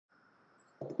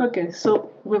Okay,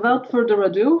 so without further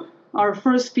ado, our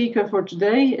first speaker for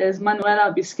today is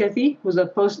Manuela Bischetti, who's a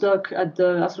postdoc at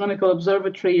the Astronomical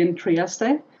Observatory in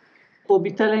Trieste, who will be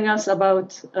telling us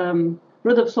about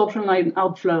red absorption line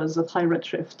outflows of high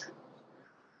redshift.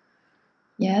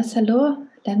 Yes, hello.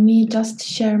 Let me just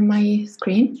share my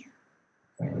screen.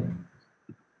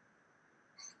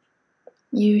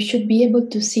 You should be able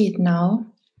to see it now.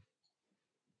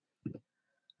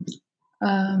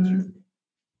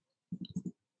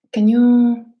 Can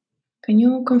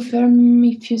you confirm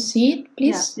if you see it,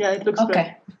 please? Yeah, it looks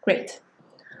okay, great.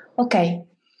 Okay,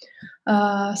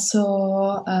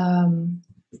 so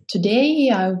today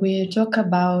I will talk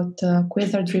about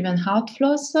quasar-driven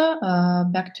outflows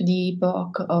back to the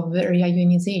epoch of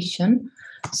reionization.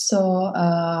 So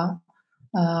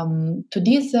to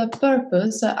this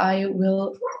purpose, I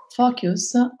will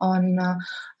focus on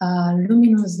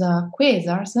luminous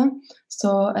quasars.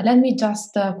 So let me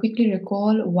just quickly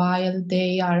recall why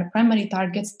they are primary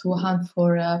targets to hunt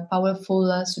for powerful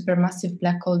supermassive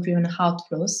black hole-driven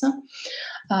outflows.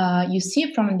 You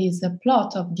see from this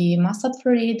plot of the mass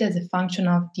outflow rate as a function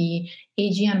of the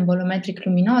AGN bolometric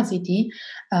luminosity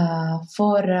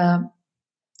for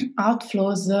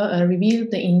outflows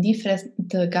revealed in different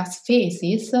gas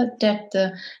phases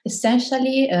that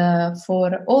essentially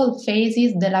for all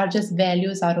phases the largest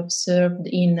values are observed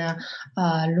in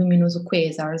luminous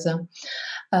quasars.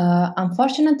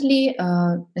 Unfortunately,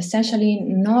 essentially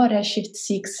no redshift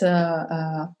 6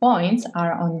 points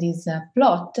are on this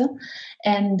plot,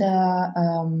 and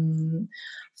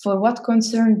for what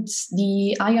concerns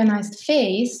the ionized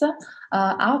phase,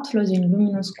 outflows in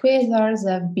luminous quasars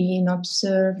have been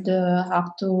observed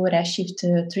up to redshift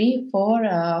 3,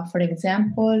 4, for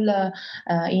example,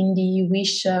 in the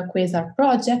WISH quasar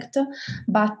project.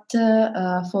 But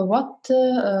for what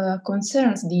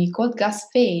concerns the cold gas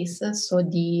phase, so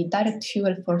the direct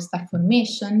fuel for star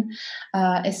formation,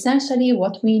 essentially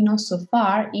what we know so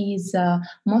far is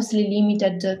mostly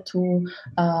limited to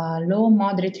low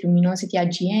moderate luminosity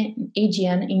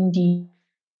AGN in the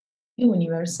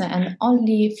universe, and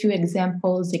only a few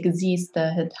examples exist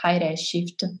at high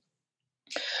redshift.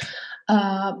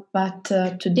 But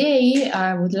today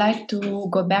I would like to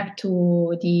go back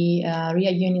to the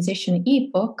reionization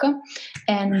epoch,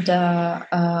 and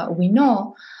we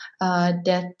know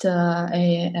that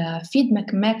a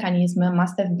feedback mechanism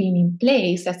must have been in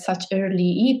place at such early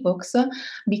epochs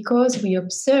because we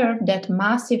observed that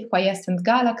massive quiescent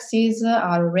galaxies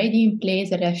are already in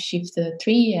place at redshift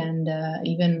 3 and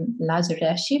even larger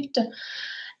redshift.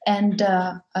 And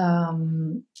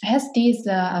has this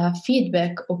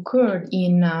feedback occurred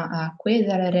in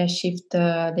quasar redshift,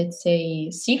 let's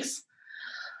say 6?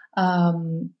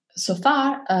 So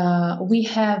far, we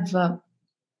have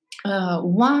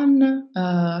one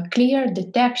clear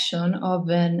detection of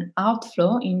an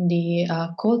outflow in the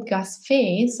cold gas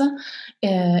phase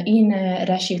in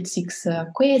redshift 6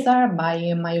 quasar by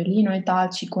Maiolino et al.,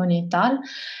 Ciccone et al.,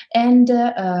 and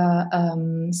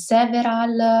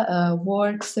several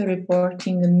works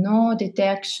reporting no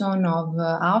detection of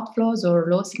outflows or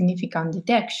low significant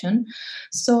detection.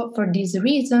 So for this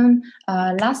reason,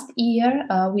 last year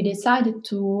we decided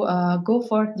to go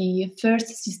for the first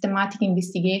systematic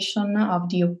investigation of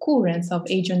the occurrence of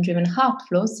AGN-driven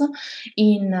outflows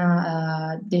in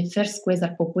the first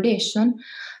quasar population.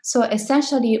 So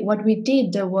essentially what we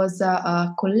did was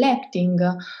collecting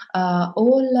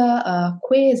all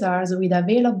quasars with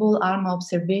available ALMA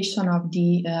observation of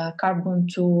the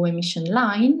carbon-2 emission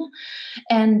line,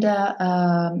 and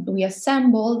we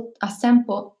assembled a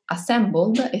sample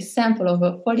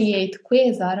of 48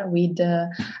 quasar with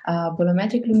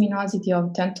bolometric luminosity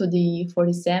of 10 to the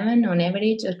 47 on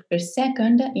average per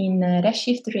second in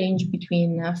redshift range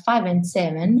between 5 and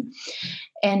 7.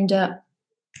 And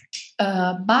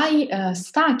by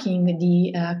stacking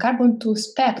the carbon-2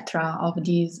 spectra of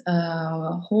this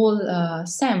whole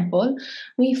sample,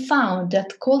 we found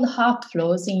that cold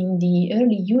outflows in the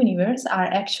early universe are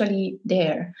actually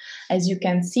there. As you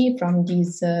can see from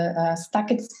this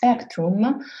stacked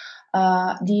spectrum,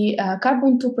 the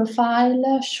carbon-2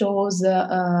 profile shows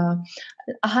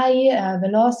high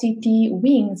velocity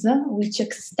wings, which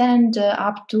extend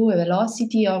up to a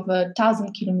velocity of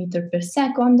 1,000 kilometers per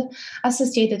second,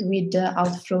 associated with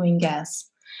outflowing gas.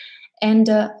 And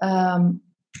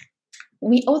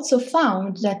we also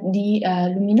found that the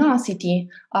luminosity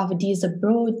of these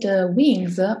broad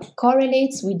wings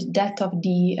correlates with that of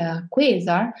the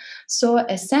quasar. So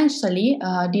essentially,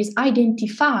 this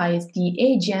identifies the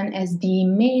AGN as the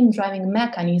main driving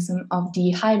mechanism of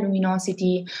the high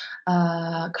luminosity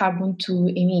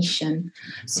carbon-2 emission.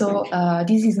 So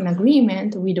this is in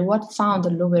agreement with what found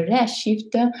at lower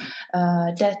redshift,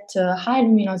 that high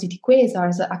luminosity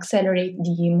quasars accelerate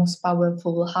the most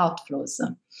powerful outflows.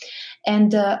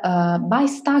 And by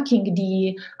stacking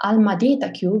the ALMA data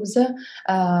cubes,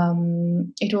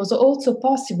 it was also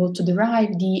possible to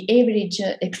derive the average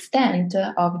extent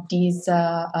of these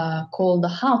cold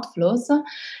outflows.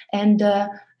 And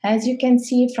as you can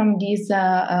see from this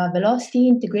velocity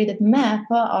integrated map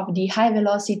of the high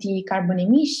velocity carbon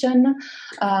emission,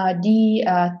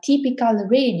 the typical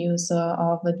radius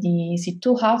of the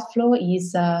C2 outflow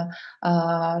is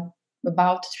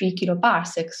about 3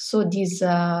 kiloparsecs. So these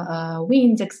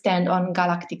winds extend on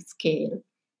galactic scale.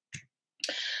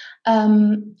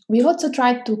 We also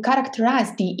tried to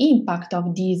characterize the impact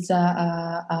of these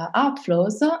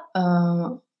outflows,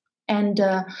 and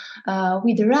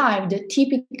we derived a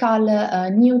typical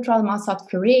neutral mass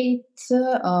outflow rate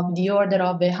of the order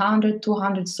of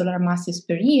 100-200 solar masses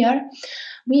per year,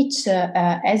 which,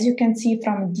 as you can see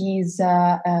from these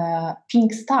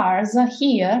pink stars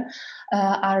here,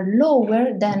 are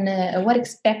lower than what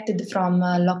expected from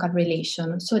local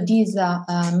relation. So these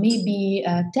may be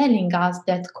telling us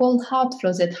that cold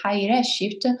outflows at high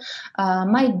redshift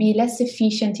might be less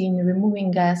efficient in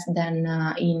removing gas than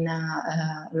in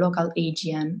local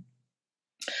AGN.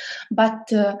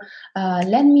 But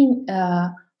let me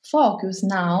focus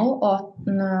now on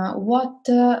what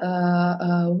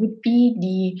would be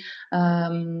the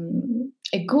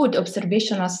a good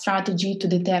observational strategy to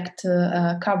detect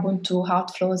carbon-2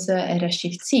 outflows at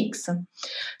redshift 6.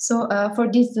 So for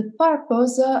this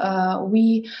purpose,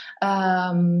 we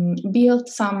built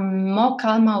some mock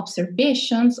ALMA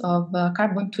observations of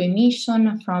carbon-2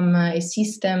 emission from a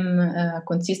system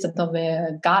consisted of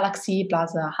a galaxy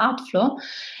plus a outflow.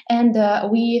 And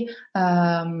we,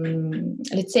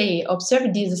 let's say,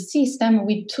 observed this system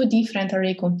with two different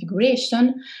array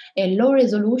configurations, a low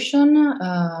resolution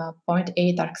 0.8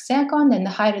 arcsecond and a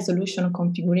high resolution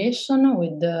configuration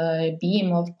with a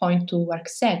beam of 0.2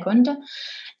 arcsecond.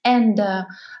 And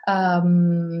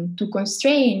to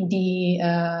constrain the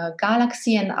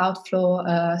galaxy and outflow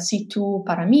C2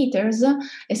 parameters,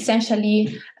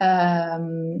 essentially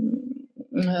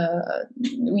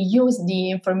we use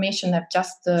the information I've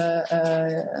just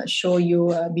showed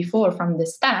you before from the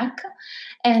stack,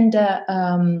 and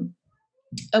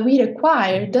we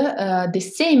required the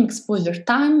same exposure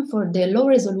time for the low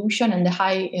resolution and the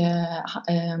high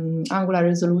angular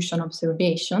resolution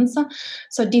observations.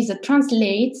 So this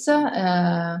translates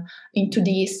into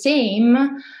the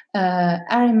same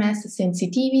RMS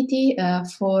sensitivity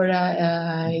for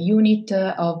unit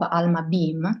of ALMA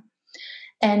beam.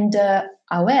 And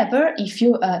however, if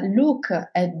you look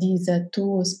at these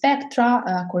two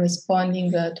spectra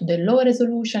corresponding to the low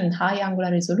resolution and high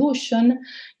angular resolution,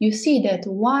 you see that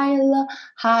while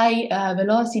high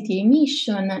velocity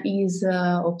emission is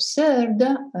observed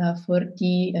for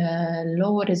the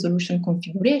low resolution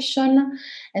configuration,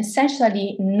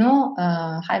 essentially no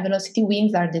high velocity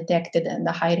wings are detected at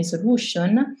the high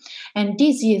resolution. And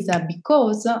this is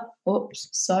because,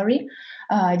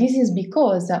 this is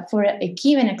because for a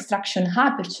given extraction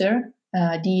aperture,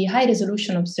 the high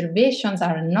resolution observations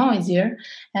are noisier,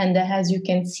 and as you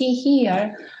can see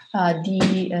here,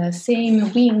 the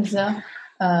same wings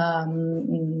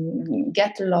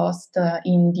get lost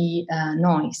in the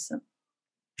noise.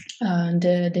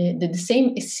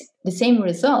 The same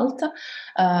result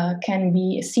can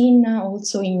be seen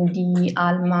also in the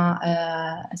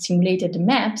ALMA simulated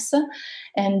maps,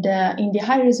 and in the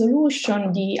high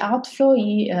resolution, the outflow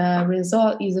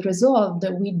is resolved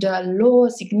with low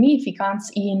significance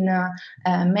in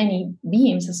many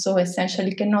beams, so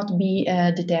essentially cannot be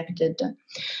detected.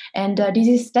 And this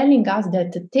is telling us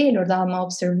that tailored ALMA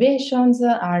observations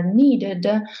are needed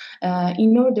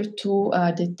in order to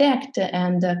detect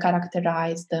and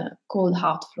characterize the cold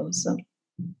outflows.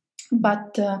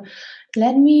 But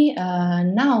let me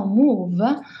now move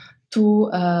to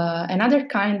another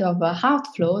kind of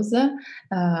outflows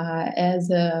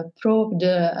as probed,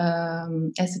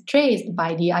 as traced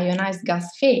by the ionized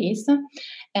gas phase.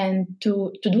 And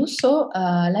to do so,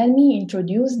 let me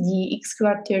introduce the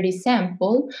XQR30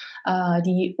 sample,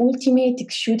 the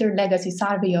ultimate shooter legacy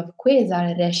survey of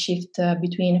quasar redshift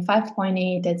between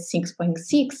 5.8 and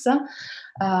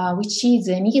 6.6, which is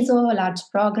an ISO large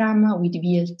program with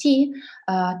VLT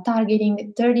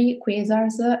targeting 30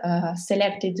 quasars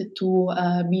selected to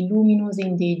be luminous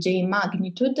in the J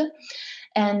magnitude.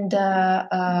 And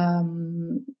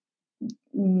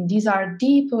these are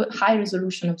deep,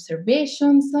 high-resolution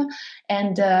observations,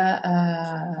 and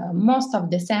most of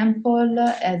the sample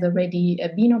has already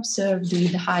been observed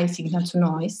with high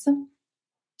signal-to-noise.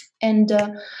 And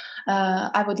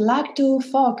I would like to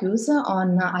focus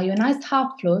on ionized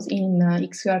outflows in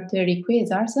XQR30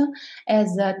 quasars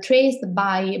as traced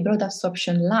by broad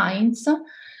absorption lines.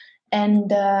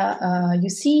 And you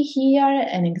see here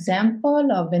an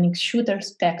example of an X-shooter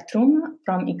spectrum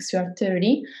from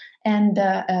XQR30. And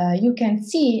you can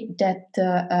see that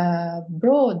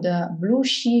broad blue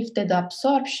shifted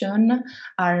absorption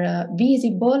are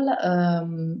visible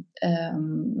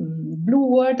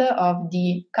blueward of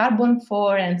the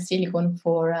carbon-4 and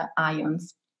silicon-4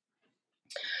 ions.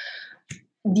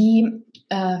 The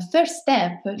first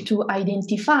step to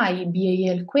identify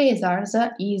BAL quasars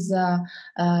is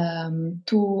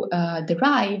to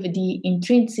derive the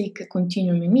intrinsic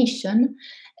continuum emission,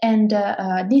 and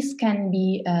this can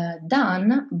be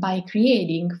done by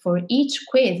creating for each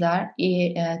quasar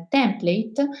a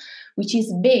template which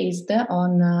is based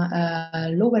on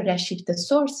lower redshift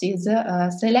sources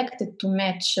selected to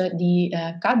match the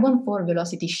carbon-4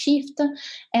 velocity shift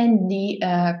and the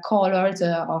colors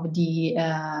of the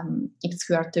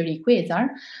XQR30 quasar.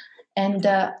 And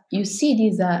you see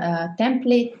this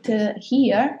template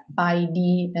here by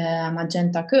the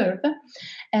magenta curve.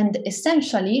 And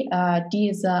essentially,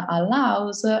 this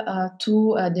allows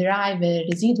to derive a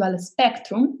residual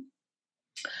spectrum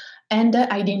and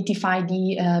identify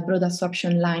the broad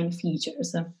absorption line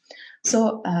features.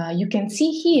 So you can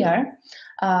see here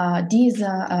this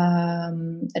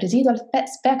residual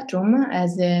spectrum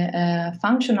as a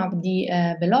function of the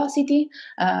velocity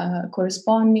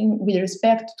corresponding with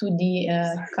respect to the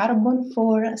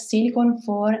carbon-4,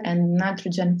 silicon-4, and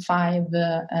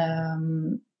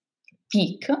nitrogen-5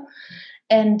 peak.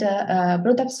 And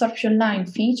broad absorption line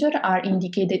features are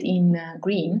indicated in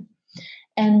green.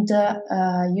 And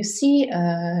you see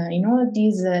in all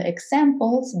these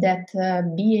examples that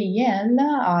BAL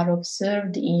are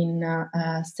observed in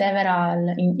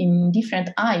in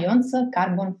different ions,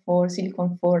 carbon-4,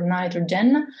 silicon-4,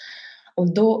 nitrogen,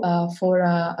 although for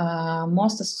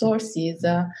most sources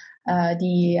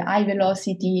the high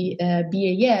velocity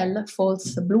BAL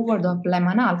falls blueward of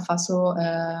Lyman alpha, so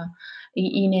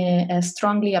in a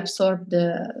strongly absorbed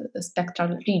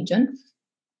spectral region.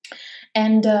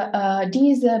 And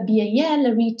these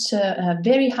BAL reach a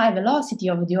very high velocity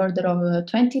of the order of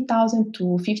 20,000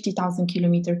 to 50,000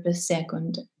 kilometers per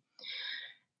second.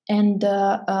 And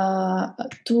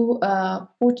to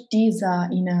put this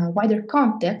in a wider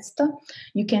context,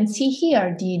 you can see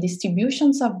here the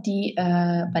distributions of the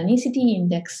volumicity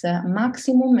index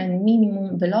maximum and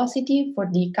minimum velocity for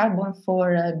the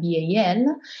carbon-4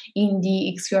 BAL in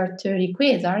the XQR30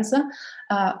 quasars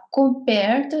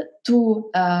compared to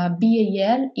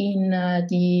BAL in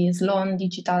the Sloan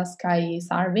Digital Sky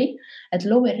Survey at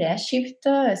lower redshift,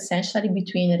 essentially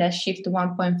between redshift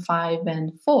 1.5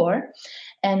 and 4.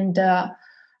 And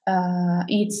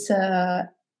it's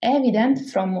evident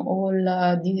from all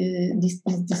this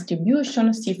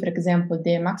distribution. See, for example,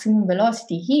 the maximum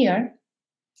velocity here,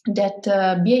 that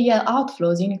BAL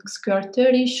outflows in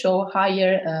XQR30 show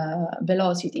higher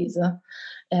velocities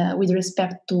with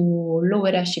respect to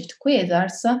lower redshift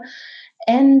quasars.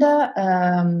 And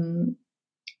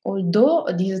although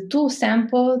these two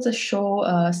samples show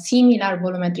similar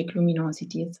volumetric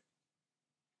luminosities.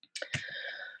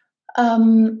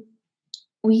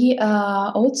 We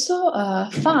also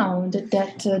found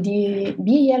that the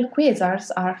BAL quasars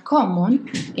are common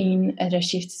in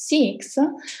redshift 6,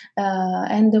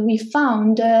 and we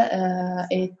found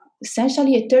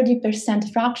essentially a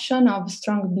 30% fraction of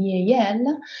strong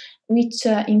BAL, which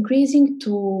increasing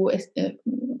to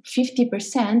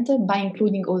 50% by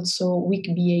including also weak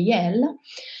BAL.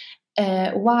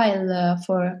 While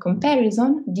for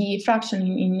comparison, the fraction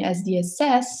in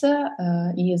SDSS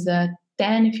is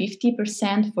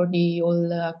 10-50% for the all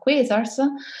quasars,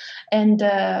 and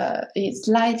it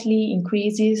slightly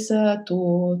increases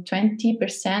to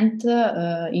 20%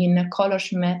 in color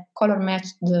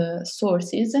matched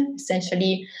sources,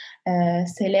 essentially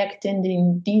selected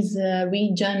in this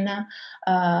region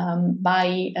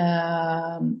by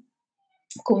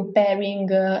comparing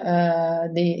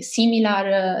the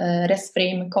similar rest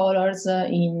frame colors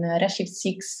in Redshift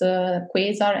 6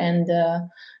 quasar and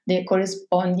the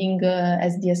corresponding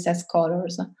SDSS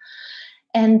colors.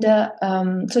 And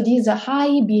so this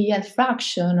high BAL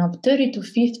fraction of 30 to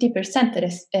 50%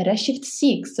 Redshift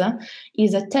 6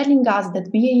 is telling us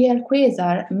that BAL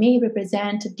quasar may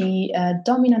represent the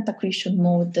dominant accretion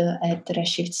mode at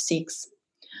Redshift 6.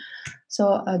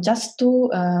 So just to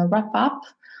wrap up,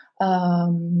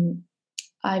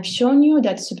 I've shown you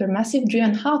that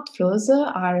supermassive-driven outflows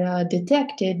are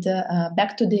detected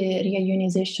back to the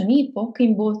reionization epoch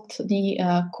in both the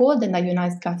cold and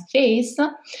ionized gas phase.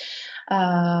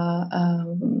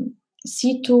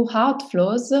 C2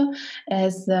 outflows,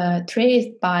 as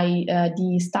traced by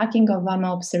the stacking of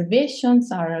ALMA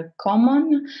observations, are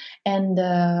common, and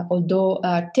although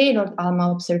tailored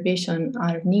ALMA observations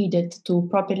are needed to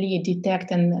properly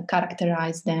detect and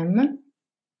characterize them.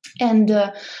 And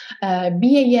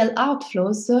BAL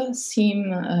outflows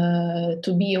seem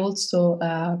to be also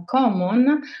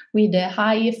common, with a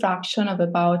high fraction of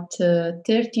about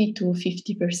 30 to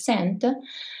 50%.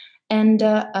 And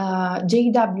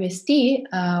JWST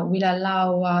will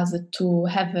allow us to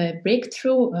have a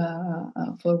breakthrough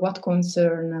for what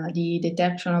concerns the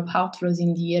detection of outflows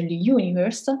in the early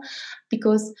universe,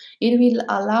 because it will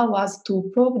allow us to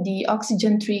probe the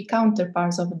oxygen-3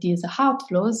 counterparts of these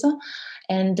outflows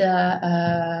and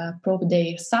probe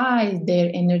their size,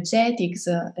 their energetics,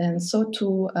 and so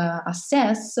to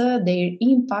assess their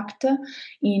impact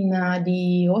in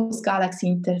the host galaxy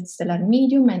interstellar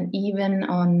medium and even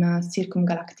on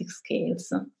circumgalactic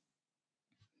scales.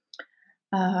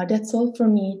 That's all for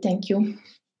me. Thank you.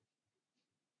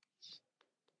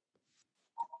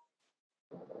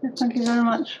 Thank you very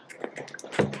much.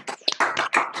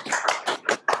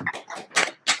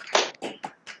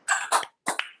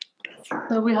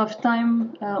 So we have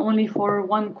time only for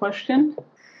one question,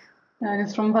 and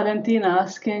it's from Valentina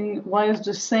asking, why is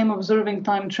the same observing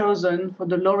time chosen for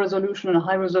the low resolution and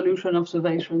high resolution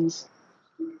observations?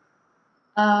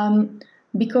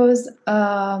 Because,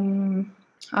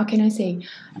 how can I say,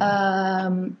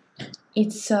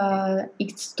 it's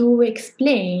to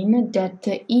explain that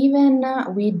even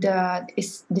with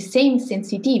the same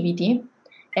sensitivity,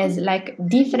 as like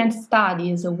different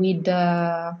studies with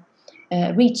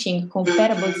reaching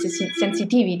comparable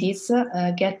sensitivities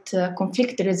get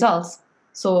conflicting results.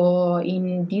 So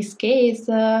in this case,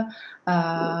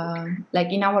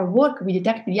 like in our work, we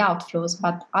detect the outflows,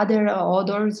 but other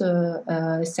authors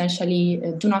essentially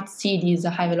do not see these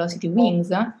high velocity wings.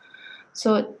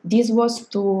 So this was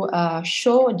to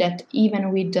show that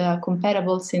even with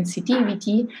comparable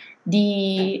sensitivity,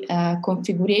 the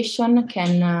configuration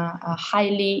can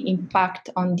highly impact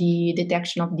on the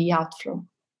detection of the outflow.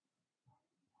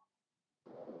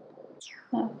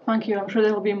 Thank you. I'm sure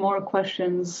there will be more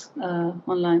questions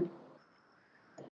online.